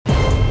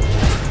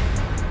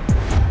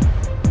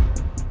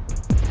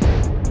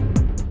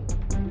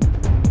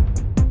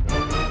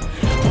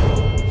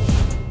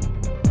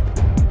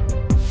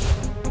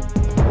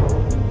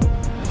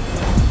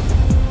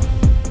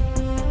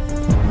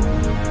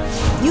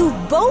You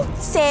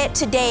both said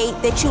today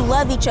that you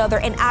love each other,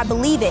 and I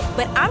believe it.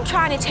 But I'm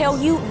trying to tell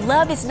you,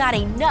 love is not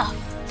enough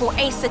for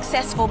a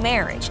successful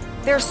marriage.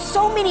 There's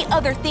so many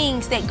other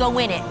things that go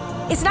in it.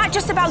 It's not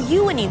just about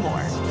you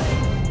anymore.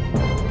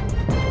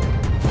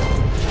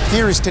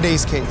 Here is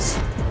today's case.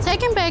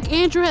 Taking back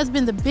Andrew has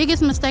been the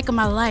biggest mistake of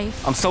my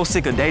life. I'm so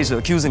sick of Deja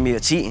accusing me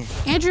of cheating.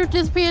 Andrew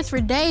disappears for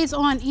days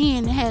on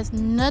end and has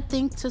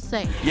nothing to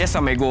say. Yes,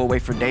 I may go away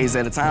for days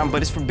at a time,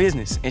 but it's for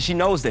business, and she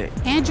knows that.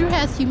 Andrew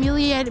has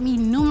humiliated me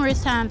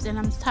numerous times, and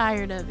I'm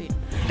tired of it.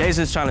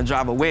 Deja's trying to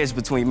drive a wedge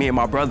between me and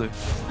my brother.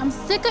 I'm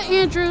sick of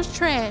Andrew's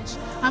trash.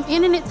 I'm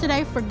ending it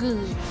today for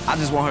good. I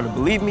just want her to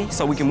believe me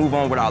so we can move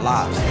on with our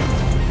lives.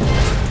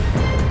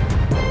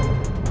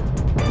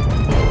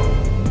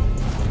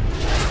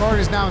 Court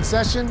is now in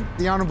session.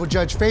 The Honorable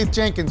Judge Faith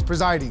Jenkins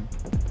presiding.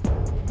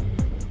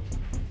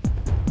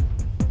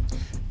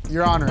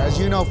 Your Honor, as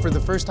you know, for the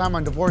first time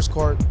on Divorce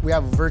Court, we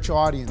have a virtual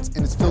audience,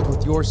 and it's filled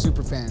with your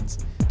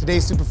superfans.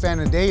 Today's superfan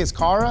of the day is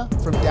Cara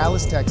from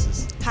Dallas,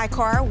 Texas. Hi,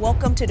 Cara.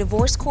 Welcome to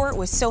Divorce Court.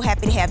 We're so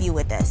happy to have you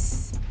with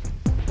us.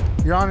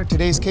 Your Honor,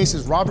 today's case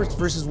is Roberts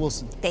versus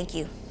Wilson. Thank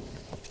you.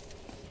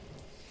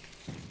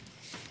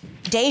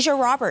 Deja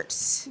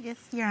Roberts. Yes,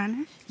 Your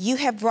Honor. You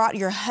have brought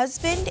your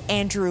husband,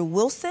 Andrew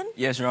Wilson,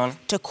 Yes, Your Honor.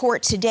 to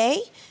court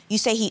today. You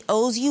say he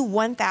owes you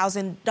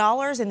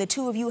 $1,000, and the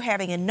two of you are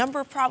having a number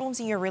of problems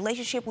in your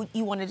relationship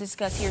you want to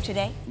discuss here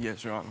today.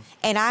 Yes, Your Honor.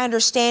 And I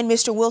understand,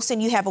 Mr. Wilson,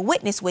 you have a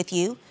witness with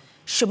you,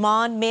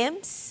 Shimon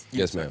Mims.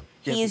 Yes, ma'am.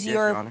 He is Yes,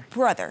 your Honor.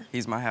 brother.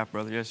 He's my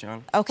half-brother, yes, Your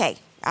Honor. Okay,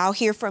 I'll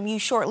hear from you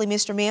shortly,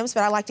 Mr. Mims,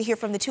 but I'd like to hear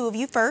from the two of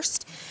you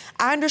first.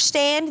 I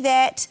understand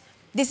that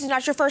this is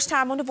not your first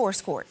time on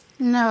Divorce Court.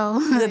 No.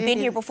 You have been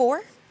here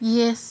before?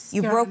 Yes.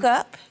 You Your broke Honor.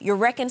 up, you're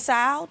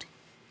reconciled,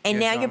 and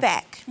Yes, now Your you're Honor.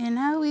 back. And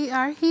now we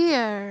are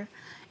here.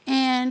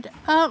 And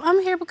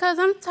I'm here because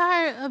I'm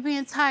tired of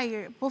being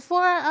tired.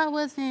 Before, I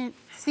wasn't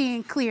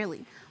seeing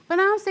clearly. But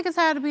now I'm sick and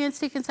tired of being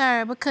sick and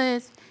tired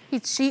because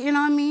he's cheating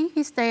on me.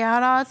 He stay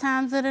out all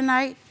times of the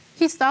night.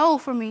 He stole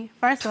from me,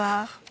 first of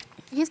all.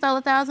 He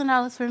stole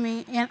 $1,000 from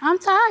me. And I'm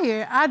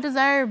tired. I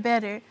deserve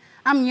better.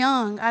 I'm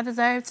young. I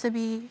deserve to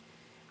be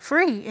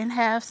free and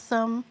have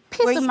some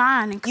peace of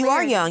mind and clarity. You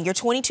are young. You're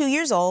 22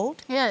 years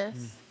old. Yes.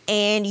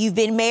 And you've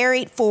been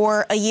married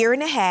for a year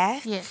and a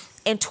half. Yes.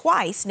 And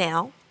twice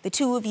now, the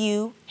two of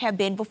you have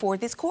been before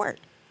this court.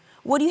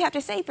 What do you have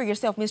to say for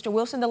yourself, Mr.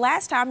 Wilson? The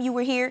last time you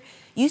were here,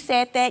 you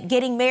said that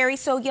getting married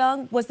so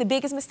young was the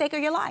biggest mistake of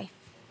your life.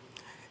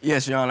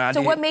 Yes, Your Honor, I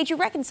So did. what made you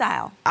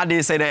reconcile? I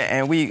did say that,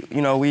 and we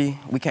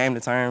came to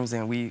terms,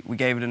 and we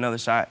gave it another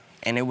shot,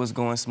 and it was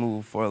going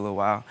smooth for a little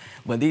while.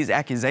 But these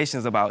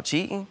accusations about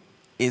cheating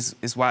is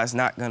why it's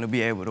not gonna be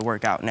able to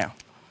work out now.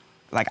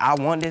 Like, I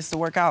want this to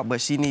work out,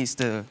 but she needs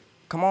to,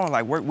 come on,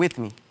 like, work with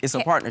me. It's a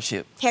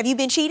partnership. Have you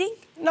been cheating?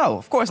 No,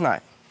 of course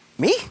not.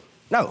 Me?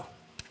 No.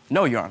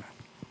 No, Your Honor.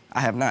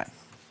 I have not.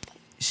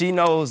 She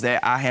knows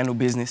that I handle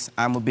business.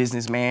 I'm a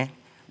businessman.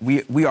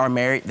 We are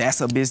married. That's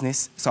a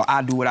business. So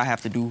I do what I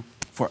have to do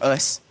for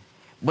us.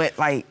 But,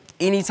 like,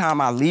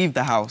 anytime I leave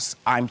the house,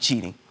 I'm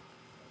cheating.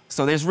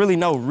 So there's really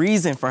no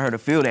reason for her to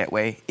feel that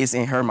way. It's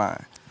in her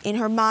mind. In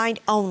her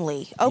mind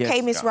only. Okay,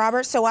 Yes, Ms. Your Honor.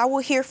 Roberts, so I will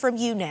hear from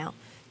you now.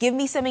 Give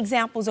me some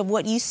examples of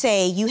what you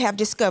say you have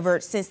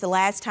discovered since the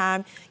last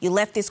time you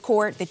left this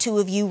court, the two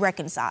of you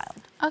reconciled.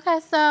 Okay,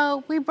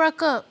 so we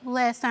broke up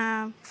last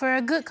time for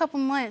a good couple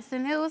months,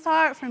 and it was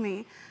hard for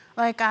me.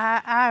 Like,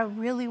 I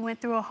really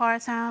went through a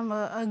hard time,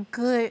 a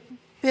good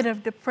bit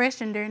of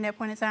depression during that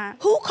point in time.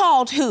 Who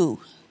called who?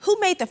 Who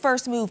made the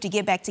first move to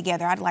get back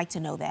together? I'd like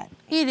to know that.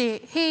 He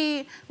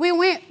did. We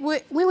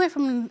went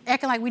from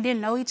acting like we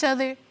didn't know each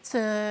other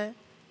to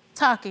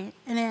talking,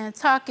 and then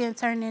talking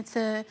turned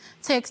into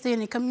texting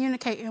and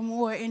communicating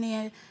more, and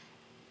then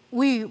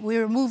we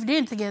were moved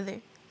in together.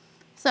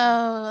 So,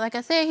 like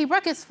I said, he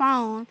broke his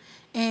phone,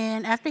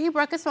 and after he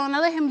broke his phone, I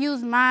let him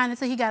use mine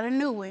until he got a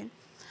new one.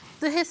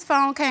 So his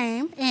phone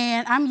came,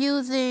 and I'm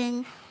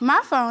using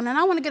my phone, and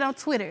I want to get on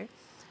Twitter.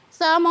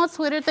 So I'm on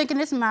Twitter thinking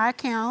it's my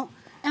account,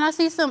 and I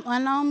see some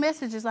unknown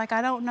messages, like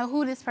I don't know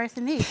who this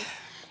person is.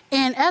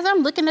 And as I'm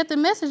looking at the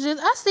messages,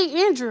 I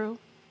see Andrew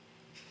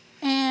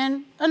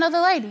and another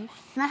lady.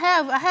 And I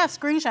have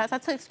screenshots. I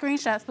took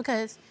screenshots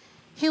because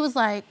he was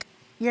like,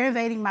 "You're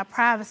invading my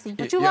privacy."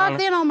 But you Your logged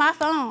Honor. in on my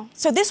phone.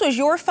 So this was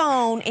your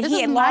phone, and This he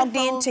is had my logged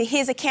phone. into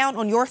his account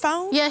on your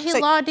phone? Yeah, he So-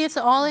 logged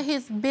into all of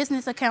his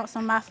business accounts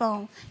on my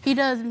phone. He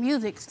does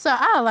music, so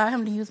I allow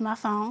him to use my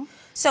phone.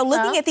 So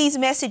looking at these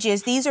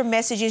messages, these are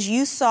messages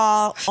you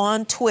saw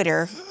on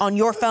Twitter on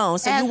your phone.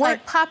 So And you weren't.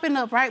 like popping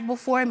up right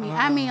before me.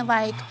 I mean,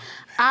 like,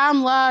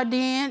 I'm logged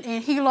in,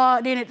 and he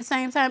logged in at the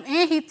same time,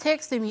 and he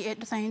texted me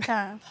at the same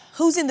time.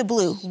 Who's in the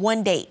blue?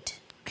 One date.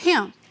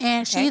 Him,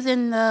 and she's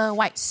in the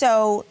white.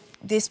 So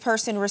this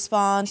person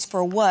responds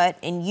for what?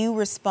 And you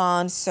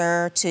respond,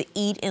 sir, to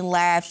eat and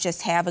laugh,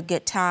 just have a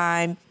good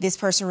time. This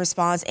person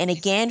responds, and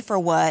again for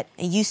what?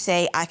 And you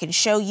say, I can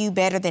show you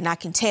better than I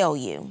can tell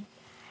you.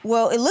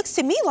 Well, it looks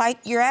to me like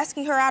you're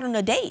asking her out on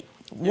a date.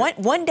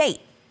 One date.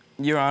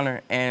 Your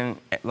Honor, and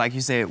like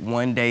you said,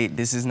 one date,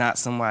 this is not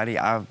somebody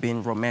I've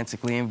been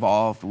romantically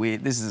involved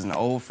with. This is an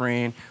old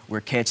friend.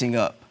 We're catching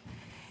up.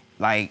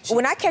 Like,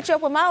 When I catch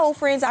up with my old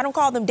friends, I don't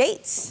call them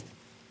dates.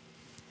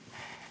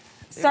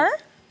 Sir?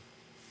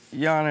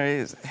 Your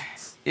Honor,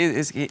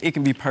 it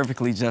can be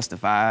perfectly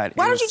justified.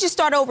 Why don't you just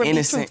start over and be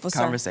innocent truthful, sir?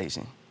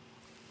 conversation.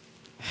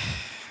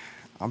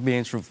 I'm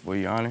being truthful,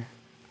 Your Honor.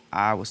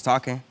 I was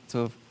talking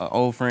to an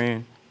old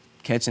friend,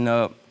 catching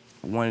up,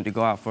 wanted to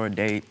go out for a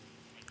date,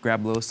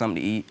 grab a little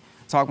something to eat,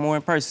 talk more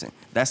in person.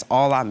 That's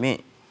all I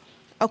meant.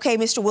 Okay,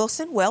 Mr.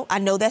 Wilson, well, I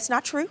know that's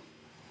not true.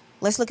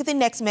 Let's look at the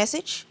next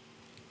message.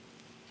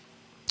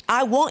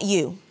 I want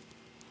you.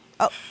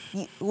 Oh,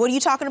 what are you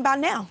talking about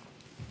now?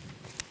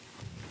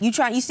 You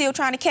still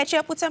trying to catch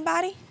up with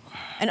somebody?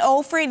 An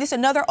old friend, this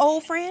another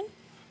old friend?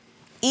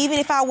 Even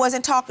if I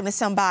wasn't talking to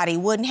somebody,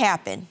 it wouldn't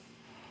happen.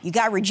 You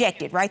got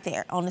rejected right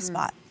there on the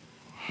spot.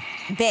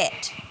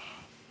 Bet.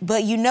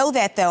 But you know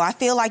that, though. I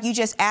feel like you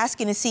just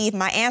asking to see if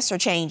my answer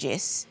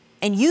changes.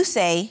 And you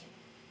say,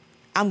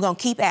 I'm going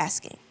to keep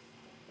asking.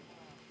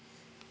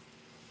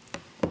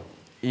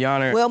 Your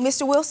Honor. Well,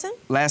 Mr. Wilson?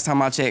 Last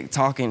time I checked,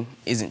 talking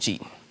isn't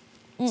cheating.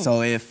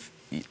 So if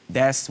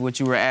that's what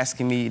you were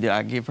asking me, did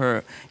I give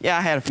her? Yeah,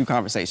 I had a few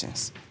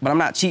conversations, but I'm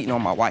not cheating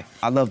on my wife.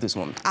 I love this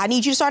woman. I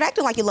need you to start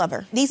acting like you love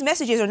her. These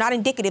messages are not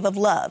indicative of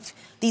love.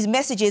 These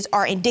messages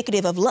are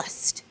indicative of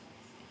lust.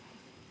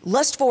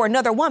 Lust for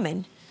another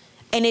woman.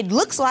 And it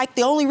looks like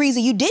the only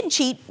reason you didn't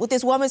cheat with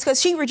this woman is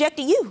because she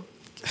rejected you.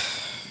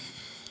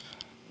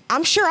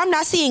 I'm sure I'm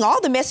not seeing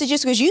all the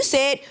messages because you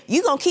said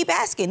you're going to keep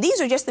asking.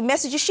 These are just the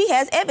messages she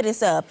has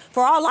evidence of.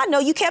 For all I know,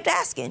 you kept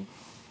asking.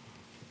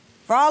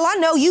 For all I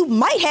know, you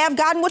might have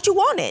gotten what you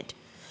wanted.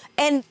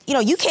 And, you know,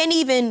 you can't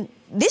even,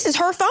 this is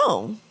her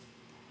phone.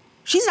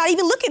 She's not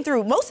even looking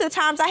through. Most of the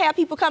times I have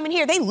people come in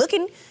here, they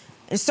looking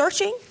and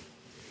searching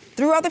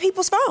through other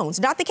people's phones.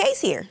 Not the case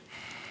here.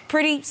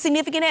 Pretty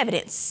significant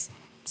evidence,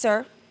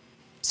 sir.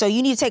 So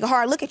you need to take a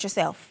hard look at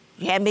yourself.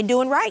 You haven't been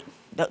doing right.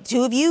 The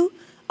two of you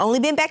only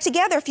been back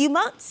together a few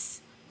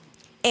months.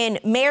 And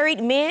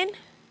married men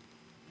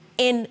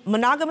in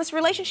monogamous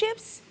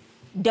relationships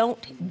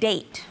don't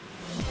date.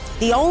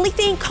 The only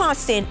thing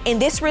constant in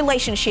this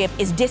relationship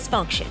is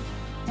dysfunction.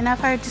 And I've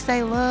heard you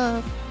say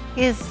love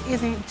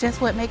isn't just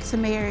what makes a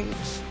marriage.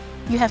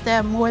 You have to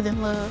have more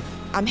than love.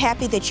 I'm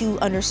happy that you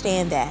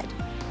understand that.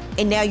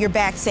 And now you're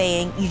back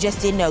saying you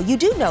just didn't know. You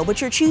do know, but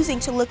you're choosing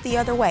to look the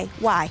other way.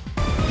 Why?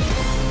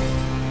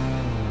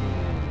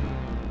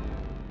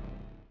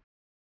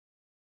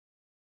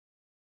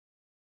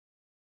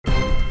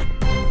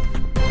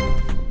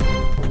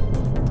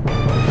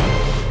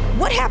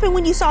 What happened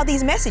when you saw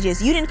these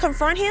messages? You didn't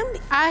confront him?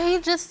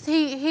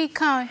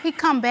 He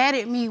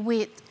combated me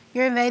with,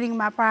 you're invading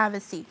my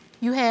privacy.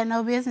 You had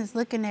no business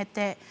looking at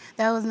that.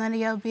 That was none of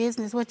your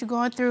business. What you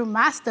going through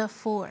my stuff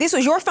for? This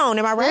was your phone,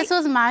 am I right? This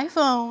was my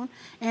phone,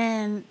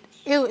 and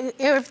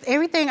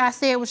everything I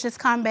said was just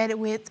combated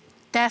with,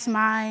 that's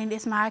mine,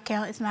 it's my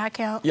account, it's my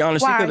account. Your Honor,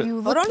 Why are you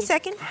looking? Hold on a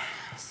second.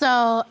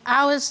 So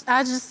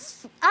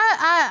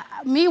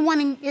me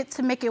wanting it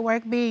to make it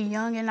work, being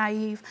young and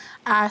naive,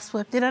 I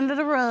swept it under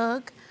the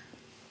rug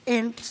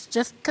and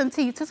just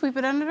continued to sweep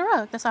it under the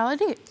rug. That's all I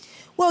did.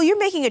 Well, you're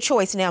making a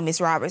choice now,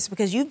 Ms. Roberts,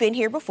 because you've been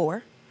here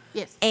before.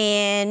 Yes.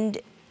 And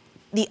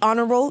the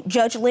Honorable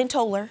Judge Lynn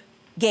Toler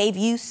gave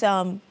you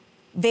some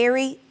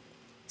very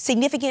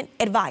significant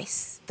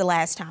advice the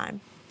last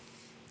time.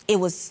 It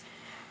was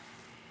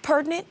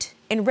pertinent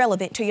and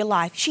relevant to your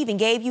life. She even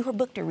gave you her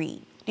book to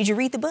read. Did you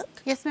read the book?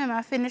 Yes, ma'am.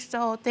 I finished the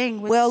whole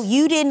thing. Well,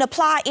 you didn't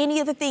apply any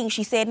of the things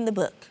she said in the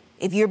book.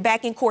 If you're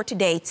back in court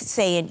today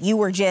saying you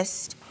were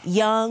just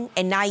young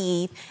and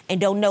naive and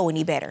don't know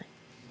any better.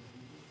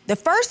 The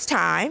first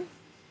time,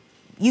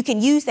 you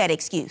can use that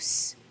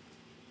excuse.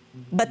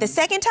 But the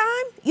second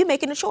time, you're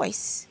making a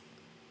choice.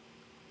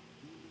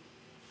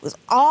 It was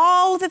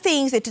all the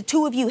things that the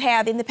two of you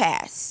have in the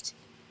past.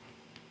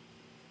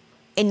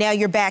 And now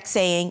you're back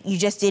saying you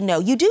just didn't know.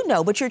 You do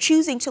know, but you're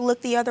choosing to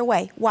look the other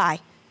way. Why?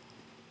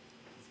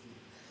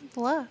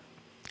 Love.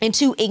 And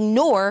to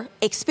ignore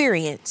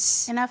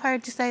experience. And I've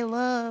heard you say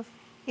love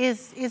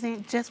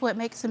isn't just what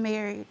makes a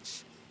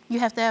marriage. You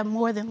have to have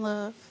more than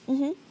love.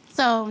 Mm-hmm.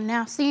 So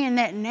now seeing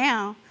that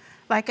now,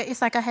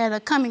 it's like I had a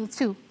coming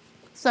to.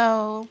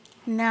 So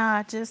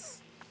now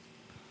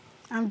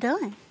I'm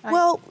done.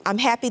 Well, I'm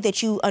happy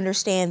that you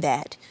understand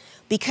that,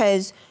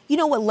 because you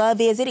know what love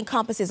is? It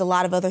encompasses a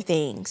lot of other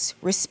things.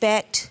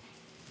 Respect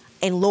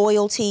and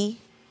loyalty,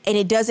 and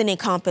it doesn't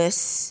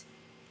encompass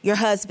your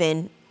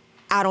husband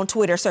out on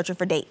Twitter searching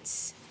for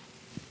dates.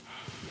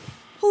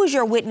 Who is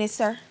your witness,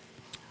 sir?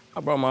 I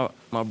brought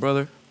my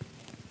brother,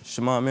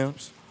 Shamon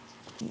Mims.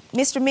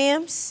 Mr.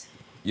 Mims?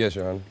 Yes,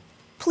 Your Honor.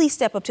 Please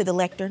step up to the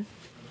lectern.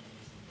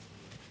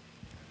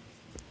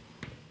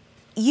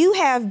 You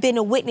have been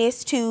a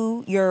witness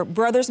to your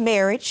brother's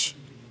marriage,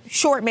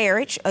 short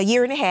marriage, a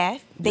year and a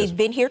half. They've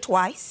been here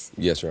twice.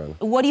 Yes, Your Honor.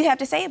 What do you have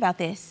to say about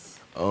this?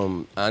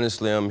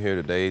 Honestly, I'm here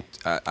today.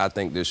 I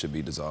think this should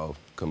be dissolved,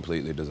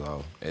 completely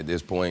dissolved. At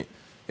this point,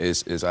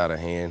 is out of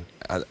hand.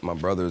 My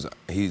brother's,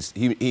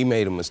 he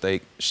made a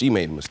mistake, she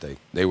made a mistake.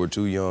 They were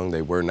too young,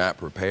 they were not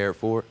prepared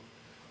for it.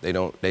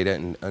 They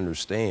didn't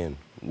understand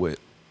what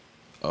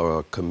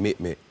a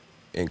commitment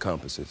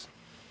encompasses.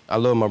 I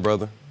love my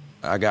brother.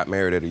 I got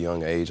married at a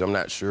young age. I'm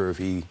not sure if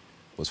he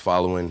was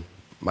following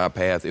my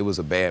path. It was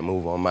a bad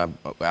move on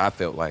I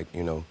felt like,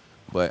 you know,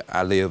 but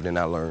I lived and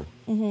I learned.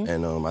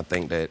 And I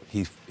think that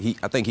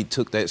I think he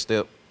took that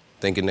step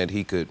thinking that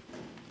he could,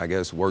 I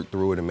guess, work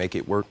through it and make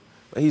it work.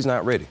 But he's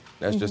not ready.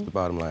 That's just the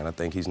bottom line. I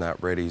think he's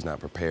not ready. He's not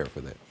prepared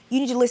for that. You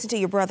need to listen to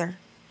your brother.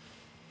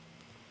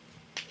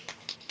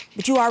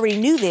 But you already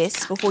knew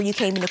this before you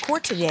came into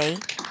court today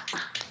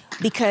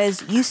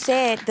because you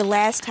said the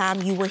last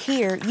time you were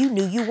here, you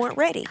knew you weren't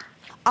ready.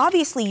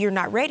 Obviously, you're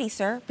not ready,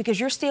 sir, because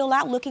you're still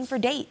out looking for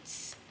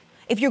dates.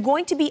 If you're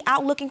going to be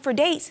out looking for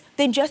dates,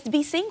 then just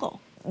be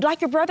single,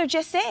 like your brother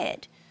just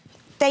said.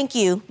 Thank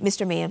you,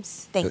 Mr.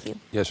 Mams. Thank you.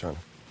 Yes, Your Honor.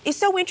 It's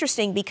so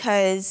interesting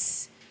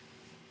because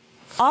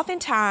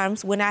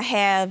oftentimes when I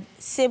have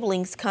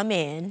siblings come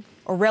in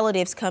or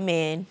relatives come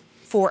in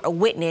for a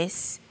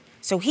witness,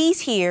 so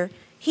he's here,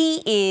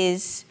 he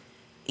is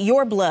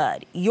your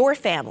blood, your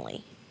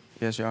family.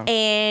 Yes, Your Honor.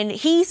 And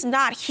he's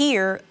not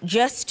here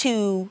just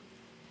to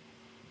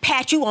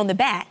pat you on the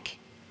back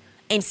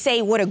and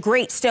say what a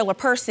great, stellar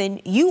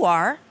person you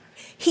are.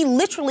 He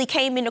literally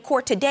came into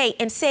court today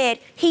and said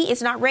he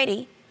is not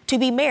ready to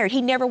be married.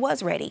 He never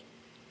was ready.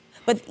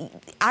 But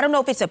I don't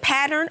know if it's a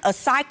pattern, a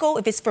cycle,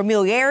 if it's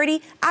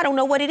familiarity. I don't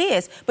know what it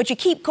is. But you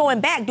keep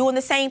going back doing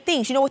the same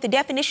things. You know what the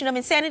definition of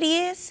insanity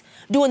is?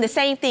 Doing the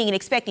same thing and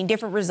expecting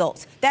different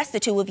results. That's the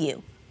two of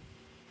you.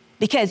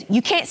 Because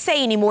you can't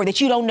say anymore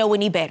that you don't know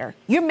any better.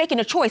 You're making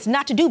a choice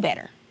not to do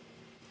better.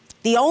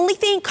 The only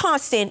thing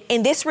constant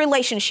in this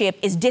relationship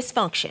is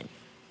dysfunction.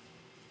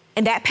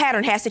 And that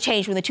pattern has to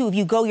change when the two of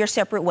you go your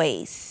separate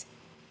ways.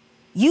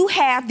 You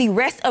have the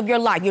rest of your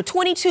life. You're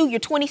 22, you're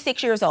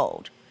 26 years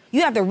old.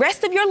 You have the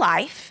rest of your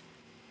life,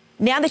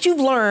 now that you've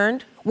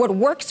learned what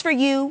works for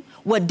you,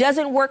 what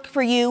doesn't work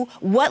for you,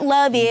 what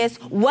love is,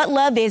 what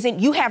love isn't,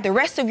 you have the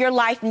rest of your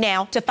life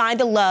now to find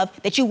the love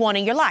that you want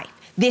in your life.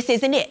 This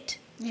isn't it.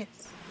 Yes.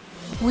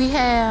 We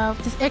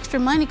have this extra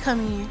money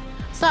coming in.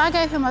 So I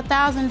gave him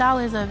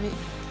 $1,000 of it.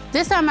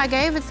 This time I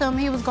gave it to him,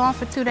 he was gone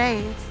for 2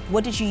 days.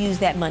 What did you use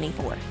that money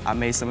for? I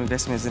made some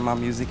investments in my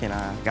music and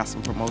I got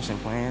some promotion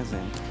plans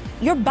and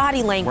your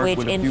body language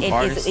with a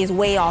few is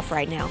way off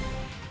right now.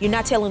 You're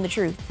not telling the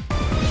truth.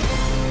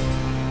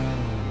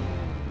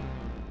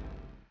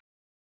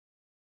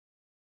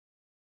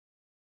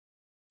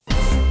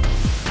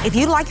 If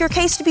you'd like your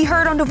case to be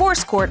heard on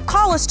divorce court,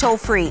 call us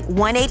toll-free,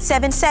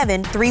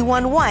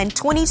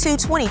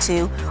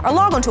 1-877-311-2222, or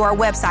log on to our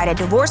website at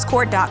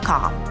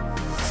divorcecourt.com.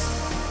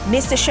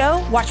 Missed a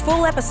show? Watch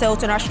full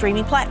episodes on our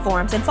streaming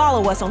platforms and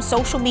follow us on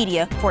social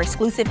media for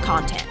exclusive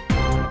content.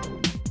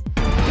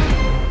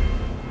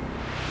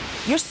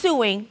 You're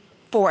suing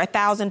for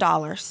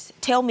 $1,000.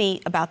 Tell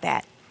me about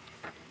that.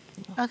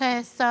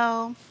 Okay,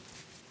 so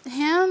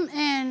him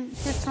and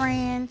his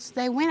friends,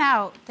 they went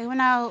out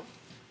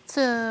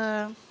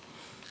to,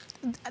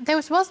 they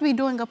were supposed to be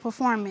doing a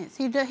performance.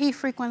 He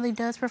frequently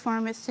does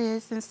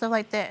performances and stuff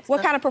like that.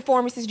 What kind of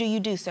performances do you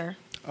do, sir?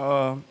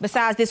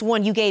 Besides this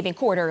one you gave in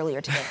court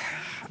earlier today.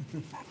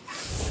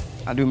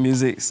 I do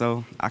music,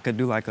 so I could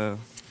do like a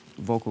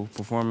vocal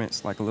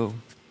performance, like a little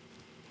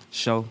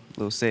show,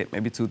 little set,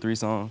 maybe 2-3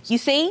 songs. You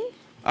sing?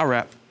 I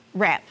rap.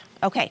 Rap,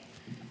 okay.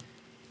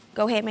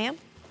 Go ahead, ma'am.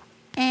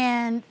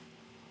 And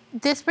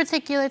this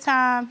particular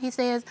time, he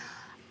says,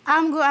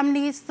 I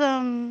need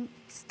some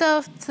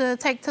stuff to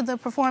take to the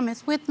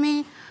performance with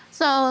me.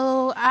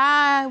 So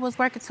I was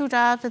working 2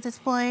 jobs at this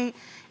point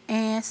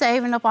and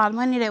saving up all the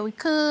money that we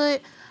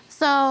could.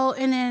 So,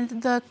 and then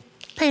the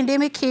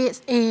pandemic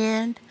hits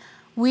and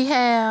we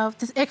have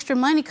this extra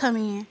money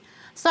coming in.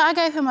 So I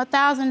gave him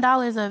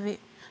 $1,000 of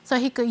it so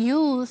he could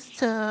use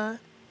to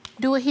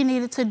do what he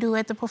needed to do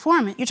at the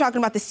performance. You're talking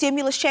about the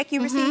stimulus check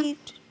you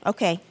received?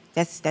 Okay,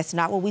 that's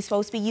not what we're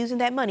supposed to be using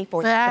that money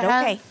for. But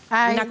okay,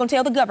 you're not gonna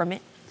tell the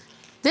government.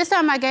 This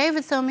time I gave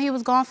it to him, he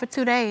was gone for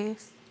 2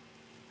 days.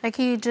 Like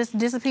he just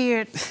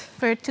disappeared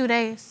for 2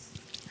 days.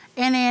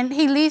 And then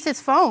he leaves his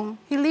phone.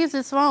 He leaves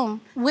his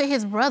phone with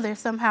his brother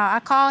somehow. I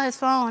call his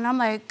phone, I'm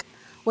like,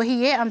 where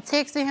he at? I'm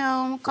texting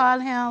him,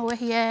 calling him, where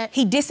he at.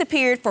 He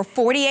disappeared for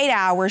 48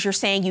 hours. You're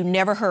saying you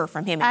never heard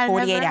from him in 48 hours.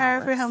 I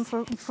never heard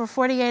from him for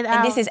 48 hours.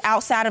 And this is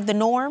outside of the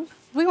norm?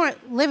 We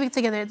weren't living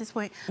together at this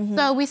point.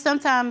 So we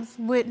sometimes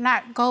would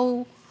not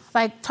go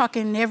like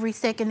talking every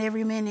second,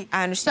 every minute.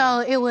 I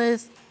understand. So it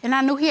was, and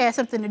I knew he had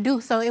something to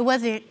do, so it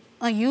wasn't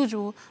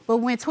unusual. But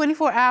when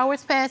 24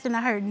 hours passed and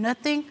I heard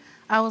nothing,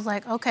 I was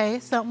like, okay,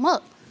 something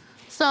up.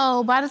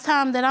 So by the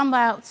time that I'm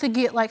about to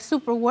get like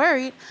super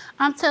worried,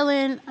 I'm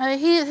telling,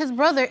 his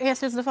brother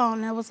answers the phone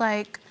and it was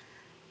like,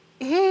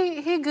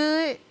 he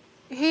good.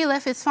 He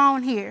left his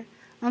phone here.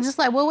 I'm just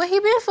like, well, where he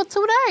been for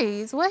 2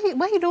 days? What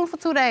he doing for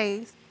 2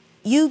 days?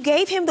 You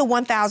gave him the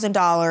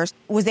 $1,000.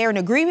 Was there an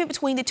agreement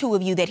between the two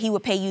of you that he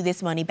would pay you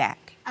this money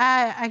back?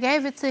 I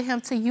gave it to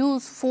him to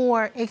use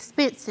for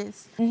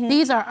expenses.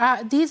 These are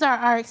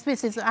our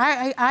expenses.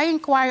 I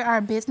inquire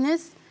our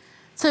business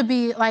to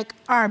be like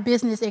our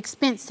business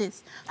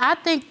expenses. I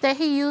think that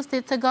he used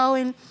it to go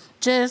and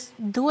just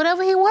do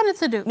whatever he wanted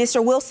to do.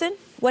 Mr. Wilson,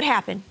 what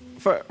happened?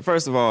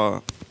 First of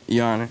all,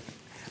 Your Honor,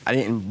 I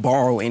didn't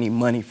borrow any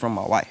money from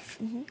my wife,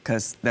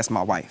 because that's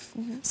my wife.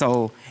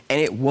 So, and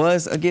it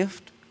was a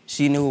gift.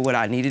 She knew what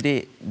I needed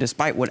it.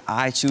 Despite what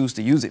I choose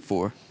to use it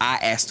for, I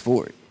asked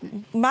for it.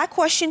 My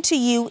question to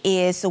you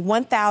is the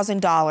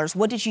 $1,000,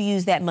 what did you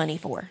use that money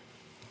for?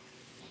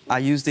 I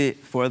used it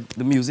for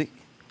the music.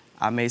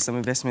 I made some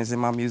investments in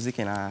my music,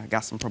 and I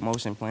got some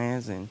promotion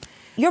plans. And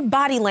your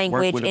body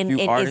language with a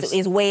few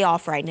is way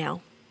off right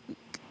now.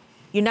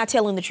 You're not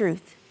telling the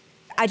truth.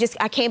 I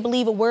can't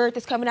believe a word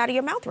that's coming out of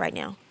your mouth right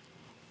now.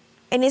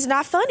 And it's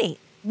not funny.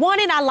 One,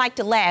 and I like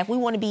to laugh. We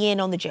want to be in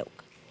on the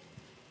joke.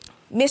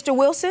 Mr.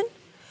 Wilson,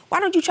 why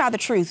don't you try the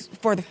truth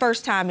for the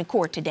first time in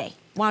court today?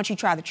 Why don't you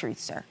try the truth,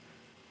 sir?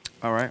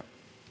 All right.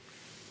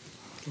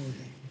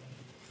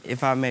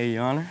 If I may,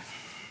 Your Honor,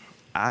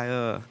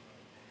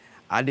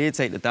 I did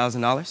take the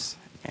 $1,000,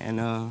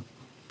 and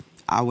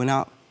I went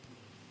out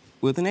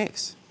with an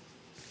ex.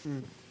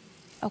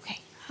 Okay.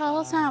 The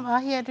whole time, all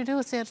he had to do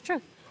was tell the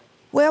truth.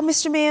 Well,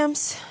 Mr.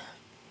 Mims,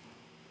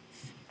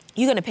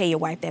 you're gonna pay your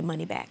wife that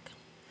money back,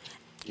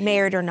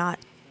 married or not.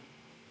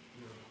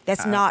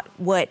 That's not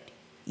what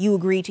you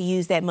agreed to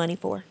use that money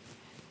for.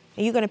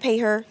 And you're gonna pay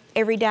her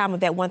every dime of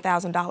that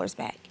 $1,000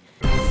 back.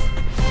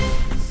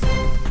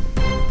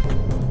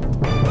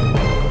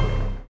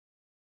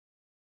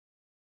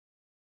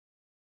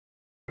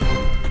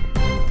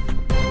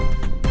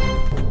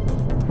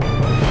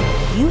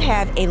 You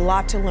have a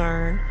lot to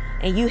learn,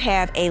 and you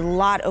have a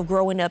lot of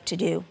growing up to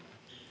do.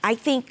 I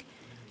think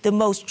the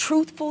most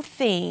truthful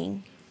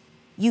thing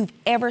you've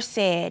ever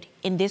said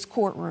in this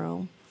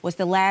courtroom was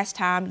the last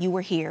time you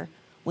were here,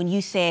 when you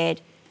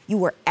said you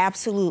were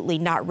absolutely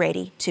not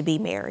ready to be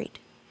married.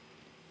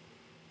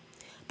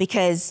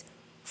 Because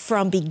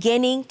from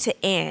beginning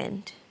to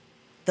end,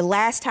 the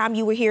last time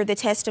you were here, the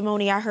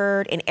testimony I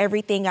heard and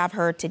everything I've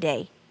heard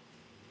today,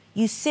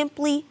 you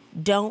simply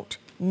don't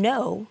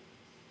know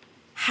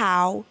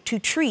how to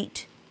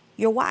treat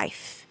your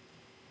wife.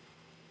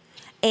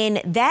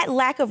 And that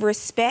lack of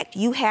respect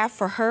you have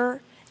for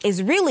her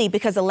is really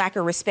because of lack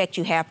of respect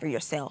you have for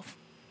yourself.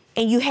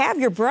 And you have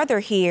your brother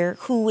here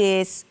who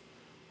is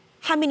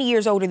how many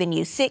years older than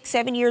you? 6,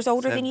 7 years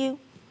older than you?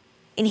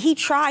 And he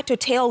tried to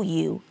tell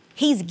you,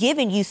 he's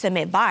given you some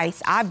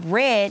advice. I've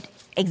read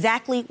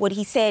exactly what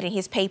he said in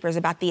his papers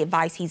about the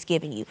advice he's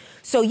given you.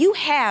 So you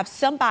have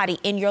somebody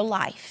in your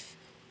life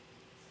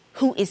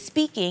who is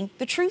speaking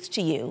the truth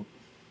to you,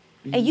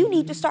 and you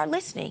need to start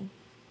listening.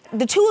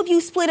 The two of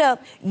you split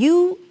up,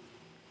 you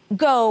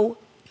go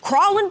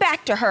crawling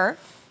back to her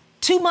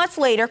 2 months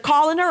later,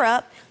 calling her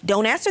up.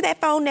 Don't answer that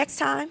phone next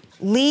time.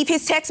 Leave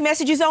his text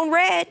messages on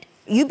read.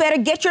 You better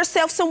get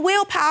yourself some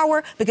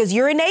willpower, because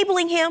you're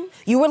enabling him.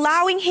 You're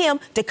allowing him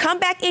to come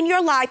back in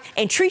your life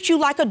and treat you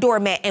like a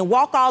doormat and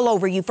walk all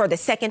over you for the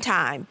second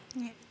time.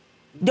 Yeah.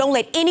 Don't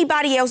let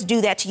anybody else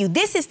do that to you.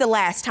 This is the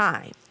last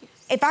time. Yes.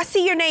 If I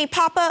see your name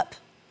pop up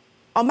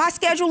on my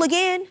schedule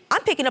again,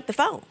 I'm picking up the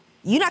phone.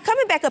 You're not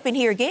coming back up in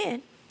here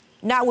again,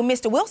 not with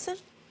Mr. Wilson,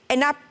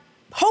 and not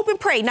hope and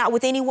pray not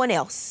with anyone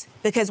else.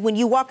 Because when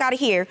you walk out of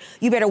here,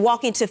 you better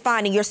walk into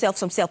finding yourself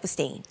some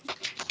self-esteem.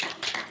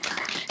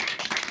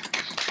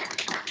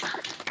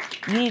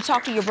 You need to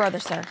talk to your brother,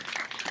 sir.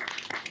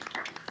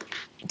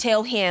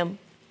 Tell him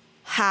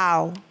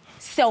how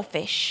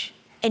selfish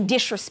and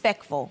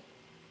disrespectful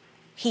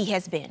he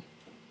has been.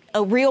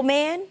 A real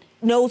man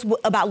knows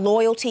about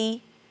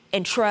loyalty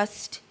and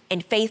trust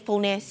and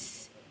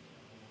faithfulness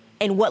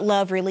and what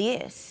love really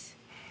is.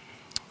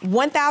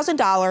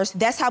 $1,000,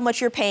 that's how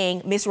much you're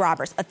paying Miss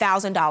Roberts,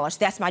 $1,000.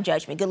 That's my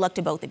judgment. Good luck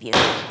to both of you.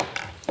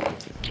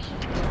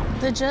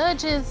 The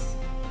judge's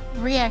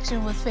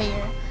reaction was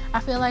fair. I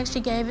feel like she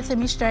gave it to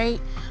me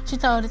straight. She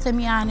told it to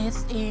me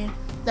honest, and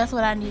that's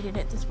what I needed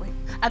at this point.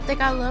 I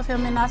think I love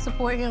him and I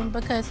support him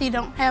because he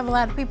don't have a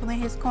lot of people in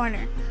his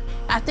corner.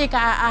 I think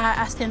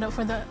I stand up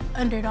for the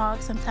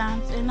underdog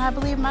sometimes, and I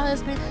believe my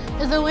husband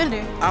is a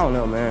winner. I don't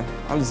know, man.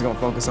 I'm just gonna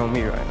focus on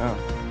me right now.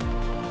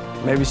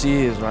 Maybe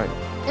she is right.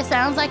 It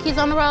sounds like he's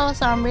on the roll,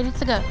 so I'm ready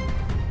to go.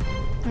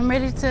 I'm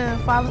ready to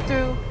follow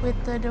through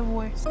with the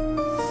divorce.